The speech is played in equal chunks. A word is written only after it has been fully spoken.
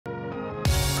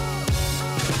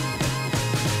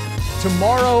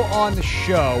Tomorrow on the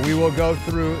show, we will go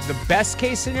through the best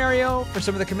case scenario for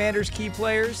some of the Commanders' key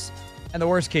players and the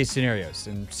worst case scenarios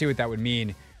and see what that would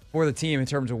mean for the team in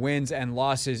terms of wins and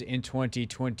losses in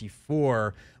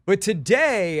 2024. But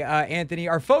today, Anthony,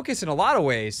 our focus in a lot of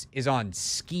ways is on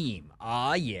scheme.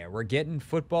 Yeah, we're getting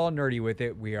football nerdy with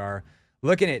it. We are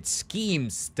looking at scheme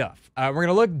stuff. We're going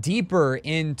to look deeper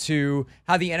into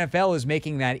how the NFL is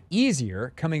making that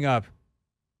easier coming up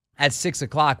at 6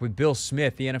 o'clock with Bill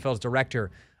Smith, the NFL's Director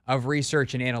of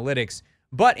Research and Analytics.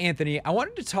 But, Anthony, I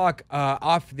wanted to talk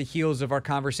off the heels of our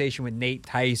conversation with Nate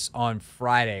Tice on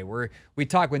Friday, where we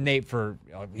talked with Nate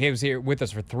he was here with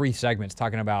us for 3 segments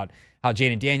talking about how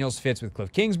Jayden Daniels fits with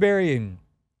Kliff Kingsbury and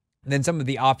then some of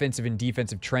the offensive and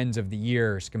defensive trends of the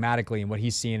year schematically and what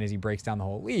he's seeing as he breaks down the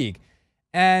whole league.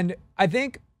 And I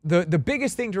think the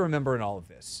biggest thing to remember in all of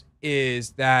this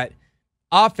is that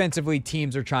offensively,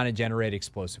 teams are trying to generate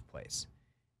explosive plays.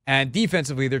 And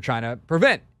defensively, they're trying to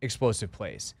prevent explosive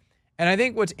plays. And I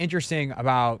think what's interesting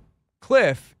about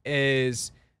Kliff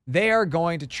is they are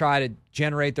going to try to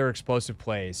generate their explosive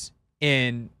plays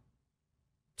in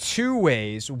 2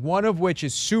 ways, one of which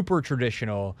is super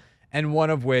traditional and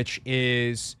one of which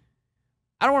is,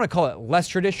 I don't want to call it less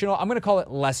traditional, I'm going to call it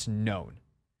less known.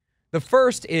 The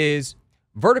first is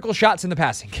vertical shots in the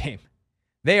passing game.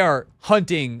 They are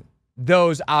hunting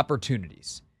those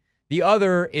opportunities. The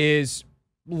other is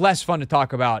less fun to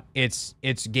talk about. It's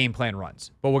game plan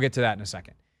runs, but we'll get to that in a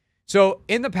second. So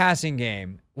in the passing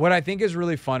game, what I think is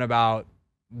really fun about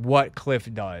what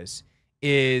Kliff does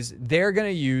is they're going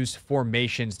to use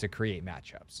formations to create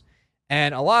matchups.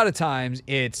 And a lot of times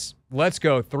it's, let's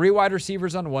go 3 wide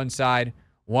receivers on one side,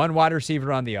 1 wide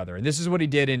receiver on the other. And this is what he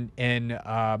did in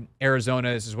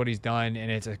Arizona. This is what he's done,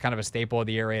 and it's a kind of a staple of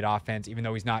the air raid offense, even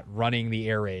though he's not running the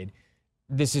air raid.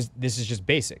 This is just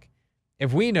basic.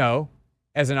 If we know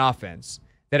as an offense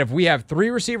that if we have 3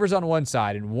 receivers on one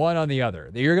side and 1 on the other,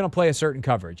 that you're going to play a certain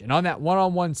coverage, and on that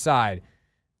one-on-one side,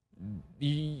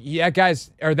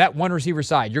 that 1 receiver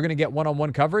side, you're going to get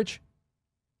one-on-one coverage.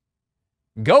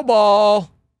 Go ball!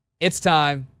 It's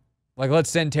time. Let's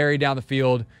send Terry down the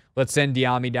field. Let's send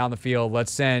Diami down the field.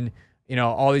 Let's send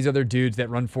all these other dudes that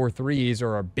run 4.3s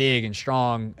or are big and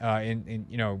strong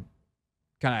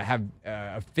kind of have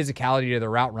a physicality to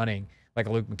their route running, like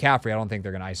a Luke McCaffrey. I don't think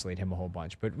they're going to isolate him a whole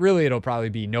bunch. But really, it'll probably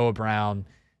be Noah Brown,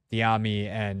 Diami,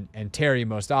 and Terry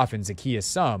most often. Zacchaeus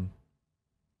some.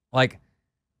 My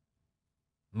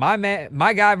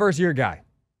guy versus your guy.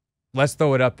 Let's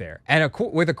throw it up there. And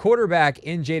with a quarterback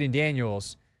in Jayden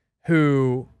Daniels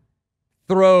who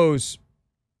throws,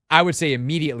 I would say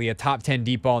immediately, a top 10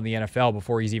 deep ball in the NFL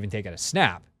before he's even taken a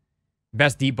snap.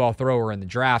 Best deep ball thrower in the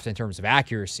draft in terms of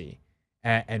accuracy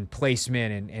and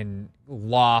placement and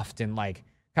loft and kind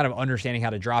of understanding how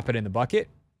to drop it in the bucket.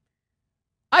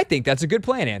 I think that's a good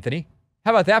plan, Anthony. How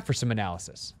about that for some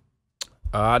analysis?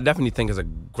 I definitely think it's a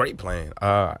great plan.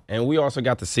 And we also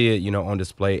got to see it, on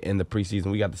display in the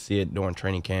preseason. We got to see it during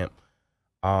training camp.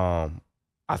 I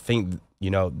think,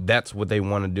 that's what they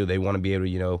want to do. They want to be able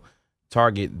to,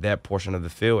 target that portion of the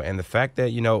field. And the fact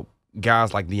that,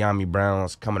 guys like Diami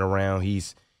Brown's coming around,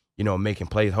 he's, making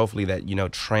plays. Hopefully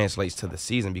that, translates to the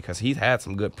season because he's had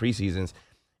some good preseasons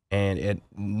and it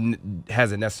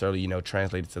hasn't necessarily,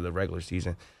 translated to the regular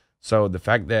season. So the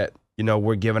fact that,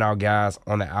 we're giving our guys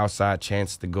on the outside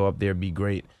chance to go up there, be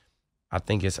great. I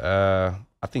think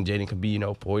Jayden could be,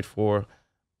 poised for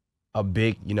a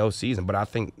big, season. But I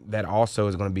think that also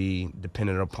is going to be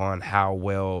dependent upon how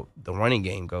well the running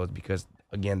game goes because,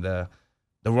 again, the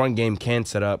run game can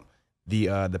set up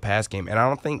the pass game. And I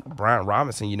don't think Brian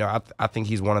Robinson, I think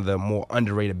he's one of the more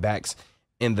underrated backs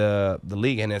in the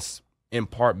league. And it's in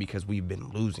part because we've been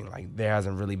losing. There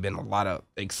hasn't really been a lot of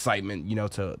excitement,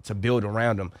 to build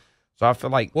around him. So I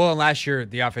feel like... Well, and last year,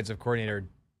 the offensive coordinator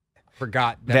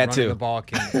forgot that running the ball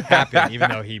can happen, even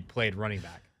though he played running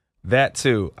back. That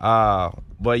too.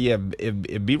 But yeah,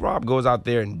 if B-Rob goes out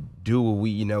there and do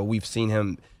what we've seen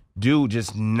him do,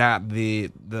 just not the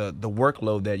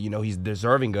workload that, he's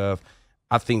deserving of,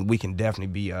 I think we can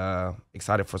definitely be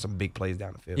excited for some big plays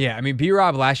down the field. Yeah, I mean,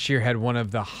 B-Rob last year had one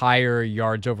of the higher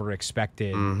yards over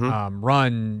expected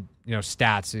run,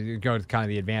 stats. Go to kind of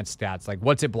the advanced stats, like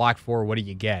what's it blocked for, what do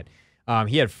you get?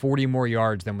 He had 40 more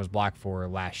yards than was blocked for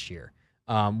last year,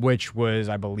 which was,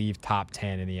 I believe, top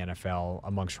 10 in the NFL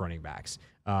amongst running backs.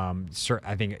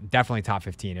 I think definitely top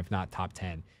 15, if not top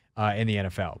 10 in the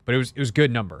NFL. But it was a good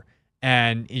number.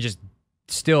 And he just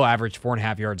still averaged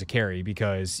 4.5 yards a carry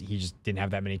because he just didn't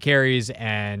have that many carries,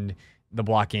 and the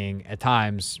blocking at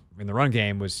times in the run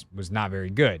game was not very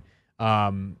good.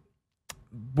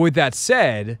 With that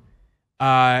said,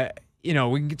 we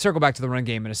can circle back to the run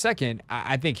game in a second.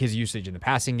 I think his usage in the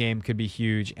passing game could be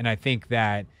huge. And I think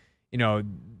that,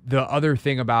 the other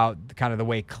thing about kind of the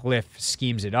way Kliff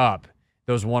schemes it up,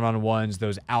 those one-on-ones,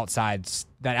 that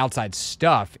outside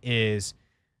stuff, is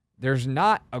there's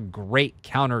not a great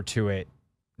counter to it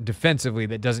defensively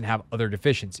that doesn't have other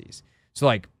deficiencies. So,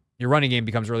 like, your running game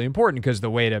becomes really important because the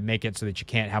way to make it so that you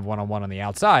can't have one-on-one on the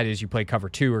outside is you play cover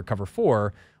 2 or cover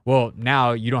 4. Well,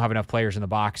 now you don't have enough players in the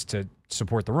box to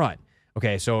support the run.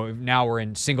 Okay, so now we're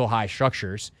in single high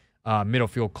structures, middle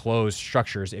field closed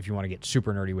structures, if you want to get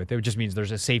super nerdy with it. It just means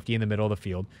there's a safety in the middle of the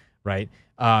field, right?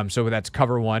 So that's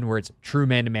cover 1, where it's true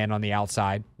man-to-man on the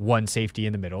outside, 1 safety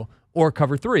in the middle, or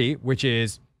cover 3, which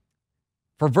is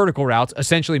for vertical routes,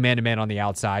 essentially man-to-man on the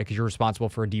outside because you're responsible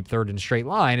for a deep third and straight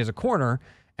line as a corner,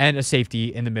 and a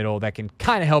safety in the middle that can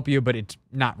kind of help you, but it's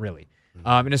not really.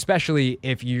 And especially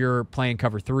if you're playing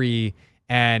cover 3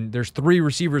 and there's 3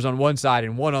 receivers on one side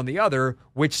and 1 on the other,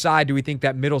 which side do we think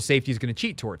that middle safety is going to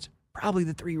cheat towards? Probably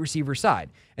the 3 receiver side.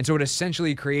 And so it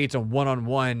essentially creates a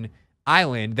one-on-one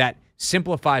island that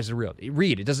simplifies the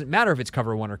read. It doesn't matter if it's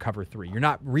cover 1 or cover 3. You're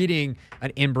not reading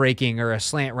an in-breaking or a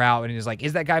slant route and it's like,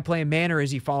 is that guy playing man or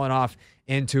is he falling off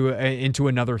into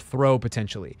another throw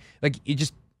potentially? Like,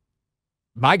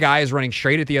 my guy is running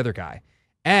straight at the other guy.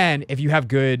 And if you have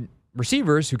good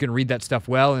receivers who can read that stuff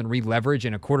well and read leverage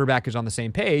and a quarterback is on the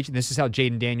same page, and this is how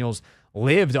Jayden Daniels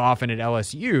lived often at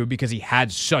LSU because he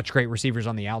had such great receivers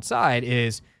on the outside,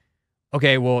 is,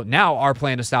 okay, well, now our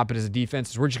plan to stop it as a defense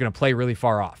is we're just going to play really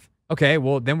far off. Okay,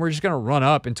 well, then we're just going to run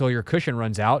up until your cushion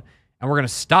runs out, and we're going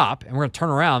to stop, and we're going to turn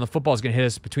around. The football is going to hit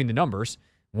us between the numbers,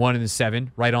 1 and the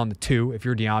 7, right on the 2 if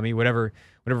you're Diami, whatever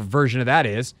version of that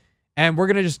is, and we're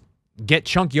going to just get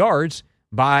chunk yards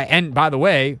by the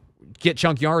way, get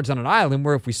chunk yards on an island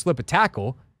where if we slip a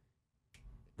tackle,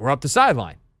 we're up the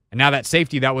sideline. And now that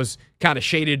safety that was kind of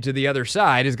shaded to the other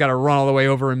side has got to run all the way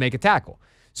over and make a tackle.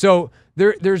 So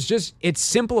it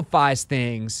simplifies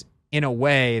things in a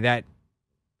way that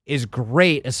is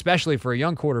great, especially for a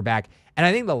young quarterback. And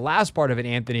I think the last part of it,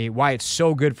 Anthony, why it's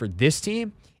so good for this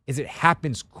team is it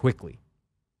happens quickly,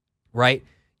 right?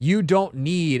 You don't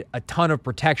need a ton of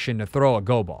protection to throw a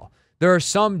go ball. There are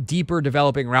some deeper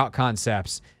developing route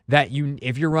concepts that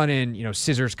if you're running,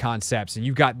 scissors concepts and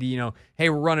you've got the,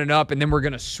 hey, we're running up and then we're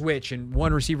going to switch and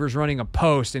one receiver's running a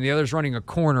post and the other's running a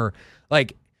corner.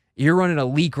 Like, you're running a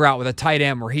leak route with a tight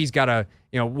end where he's got to,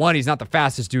 1, he's not the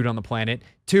fastest dude on the planet.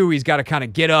 2, he's got to kind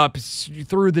of get up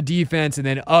through the defense and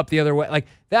then up the other way. Like,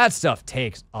 that stuff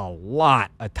takes a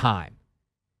lot of time.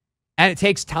 And it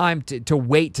takes time to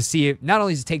wait to see it. Not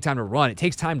only does it take time to run, it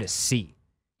takes time to see.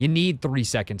 You need 3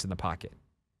 seconds in the pocket.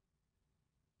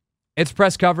 It's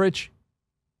press coverage.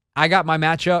 I got my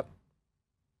matchup.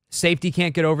 Safety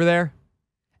can't get over there.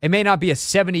 It may not be a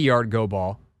 70-yard go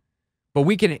ball, but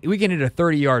we can hit a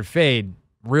 30-yard fade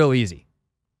real easy.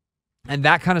 And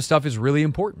that kind of stuff is really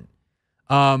important.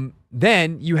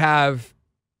 Then you have,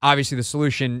 obviously, the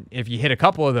solution, if you hit a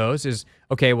couple of those, is,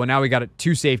 okay, well, now we got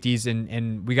 2 safeties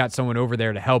and we got someone over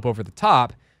there to help over the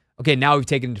top. Okay, now we've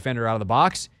taken the defender out of the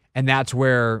box. And that's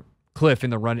where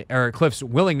Kliff's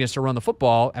willingness to run the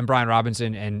football and Brian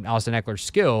Robinson and Austin Eckler's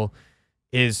skill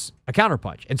is a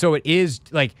counterpunch. And so it is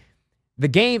like the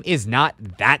game is not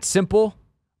that simple,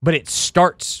 but it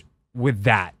starts with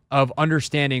that of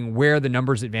understanding where the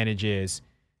numbers advantage is.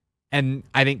 And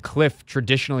I think Kliff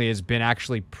traditionally has been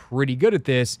actually pretty good at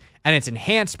this. And it's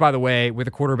enhanced, by the way, with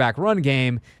a quarterback run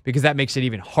game because that makes it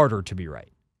even harder to be right.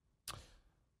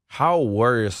 How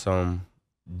worrisome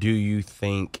do you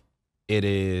think it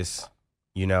is,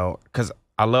 because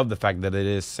I love the fact that it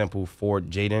is simple for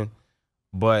Jayden,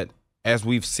 but as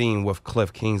we've seen with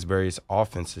Kliff Kingsbury's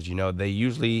offenses, they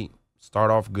usually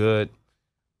start off good.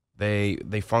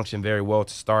 They function very well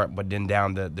to start, but then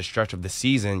down the stretch of the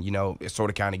season, it sort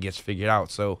of kind of gets figured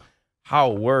out. So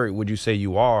how worried would you say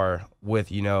you are with,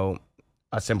 a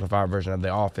simplified version of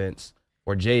the offense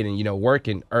for Jayden,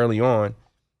 working early on?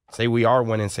 Say we are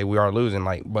winning, say we are losing,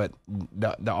 but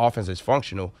the offense is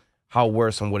functional. How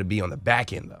worrisome would it be on the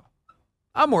back end, though?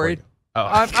 I'm worried.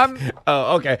 Oh,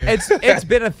 oh, okay. It's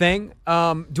been a thing.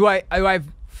 Do I have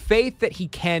faith that he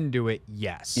can do it?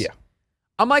 Yes. Yeah.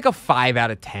 I'm like a 5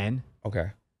 out of 10.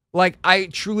 Okay. Like, I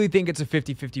truly think it's a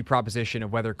 50-50 proposition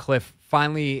of whether Kliff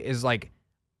finally is like,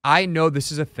 I know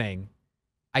this is a thing.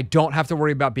 I don't have to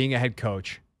worry about being a head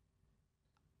coach.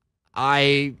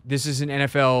 This is an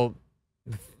NFL.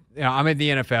 I'm in the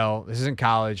NFL. This isn't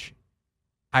college.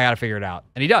 I got to figure it out.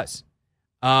 And he does.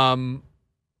 I'm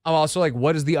also like,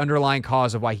 what is the underlying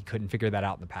cause of why he couldn't figure that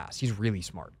out in the past? He's really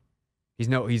smart. He's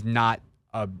not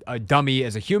a dummy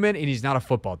as a human, and he's not a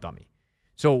football dummy.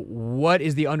 So what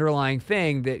is the underlying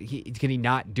thing that can he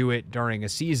not do it during a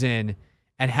season,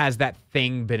 and has that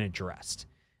thing been addressed?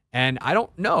 And I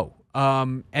don't know.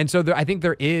 And so I think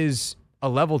there is a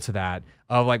level to that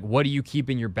of like, what do you keep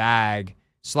in your bag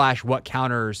 / what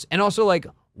counters, and also like,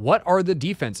 what are the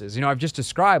defenses? I've just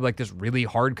described like this really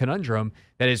hard conundrum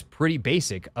that is pretty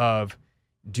basic of,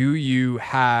 do you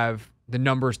have the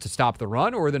numbers to stop the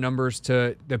run, or the numbers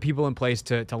to the people in place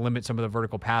to limit some of the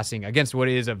vertical passing against what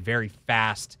is a very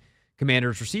fast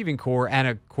Commanders receiving core and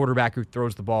a quarterback who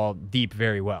throws the ball deep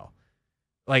very well?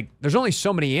 Like, there's only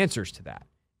so many answers to that.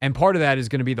 And part of that is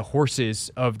going to be the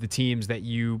horses of the teams that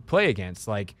you play against.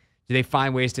 Like, do they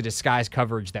find ways to disguise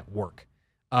coverage that work?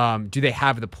 Do they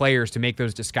have the players to make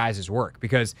those disguises work?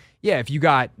 Because, yeah, if you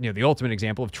got the ultimate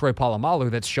example of Troy Polamalu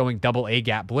that's showing double A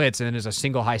gap blitz and then is a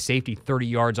single high safety 30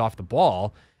 yards off the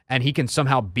ball, and he can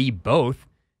somehow be both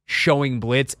showing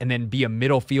blitz and then be a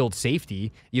middle field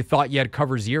safety. You thought you had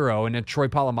cover zero, and then Troy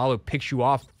Polamalu picks you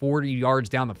off 40 yards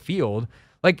down the field.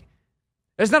 Like,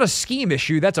 that's not a scheme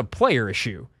issue. That's a player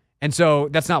issue. And so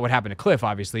that's not what happened to Kliff.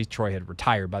 Obviously, Troy had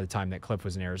retired by the time that Kliff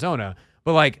was in Arizona.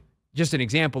 But like, just an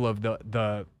example of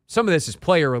the some of this is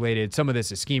player related, some of this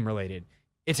is scheme related.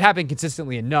 It's happened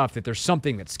consistently enough that there's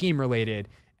something that's scheme related,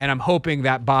 and I'm hoping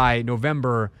that by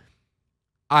November,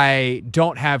 I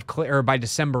don't have or by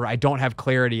December, I don't have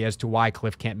clarity as to why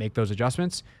Kliff can't make those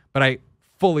adjustments, but I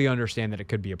fully understand that it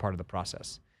could be a part of the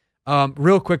process.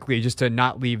 Real quickly, just to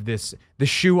not leave the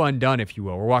shoe undone, if you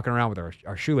will. We're walking around with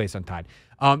our shoelace untied.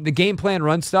 The game plan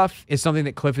run stuff is something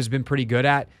that Kliff has been pretty good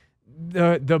at.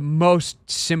 The most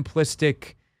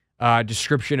simplistic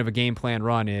description of a game plan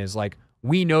run is like,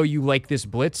 we know you like this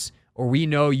blitz, or we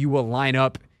know you will line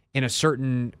up in a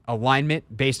certain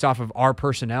alignment based off of our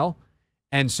personnel.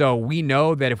 And so we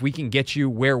know that if we can get you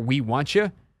where we want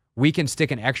you, we can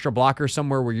stick an extra blocker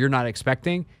somewhere where you're not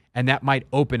expecting. And that might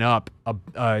open up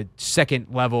a second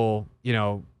level,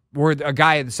 where a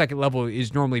guy at the second level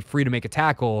is normally free to make a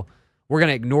tackle. We're going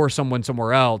to ignore someone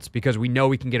somewhere else because we know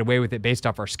we can get away with it based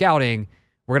off our scouting.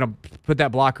 We're going to put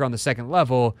that blocker on the second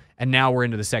level, and now we're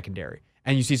into the secondary.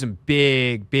 And you see some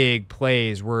big, big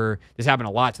plays where this happened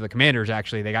a lot to the Commanders,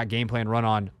 actually. They got game plan run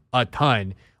on a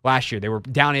ton last year. They were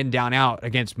down in, down out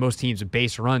against most teams with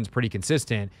base runs, pretty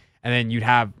consistent. And then you'd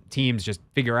have teams just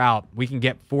figure out, we can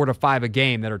get 4 to 5 a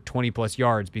game that are 20-plus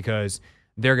yards because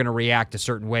they're going to react a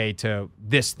certain way to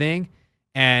this thing.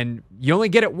 And you only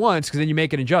get it once because then you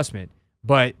make an adjustment.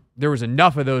 But there was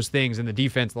enough of those things in the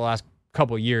defense the last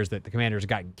couple of years that the Commanders have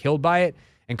gotten killed by it.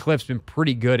 And Kliff's been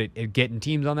pretty good at getting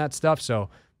teams on that stuff. So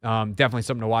definitely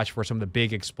something to watch for some of the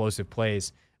big explosive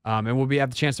plays. And we'll have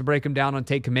the chance to break them down on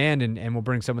Take Command, and we'll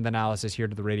bring some of the analysis here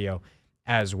to the radio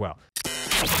as well.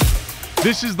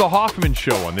 This is the Hoffman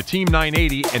Show on the Team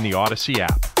 980 and the Odyssey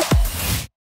app.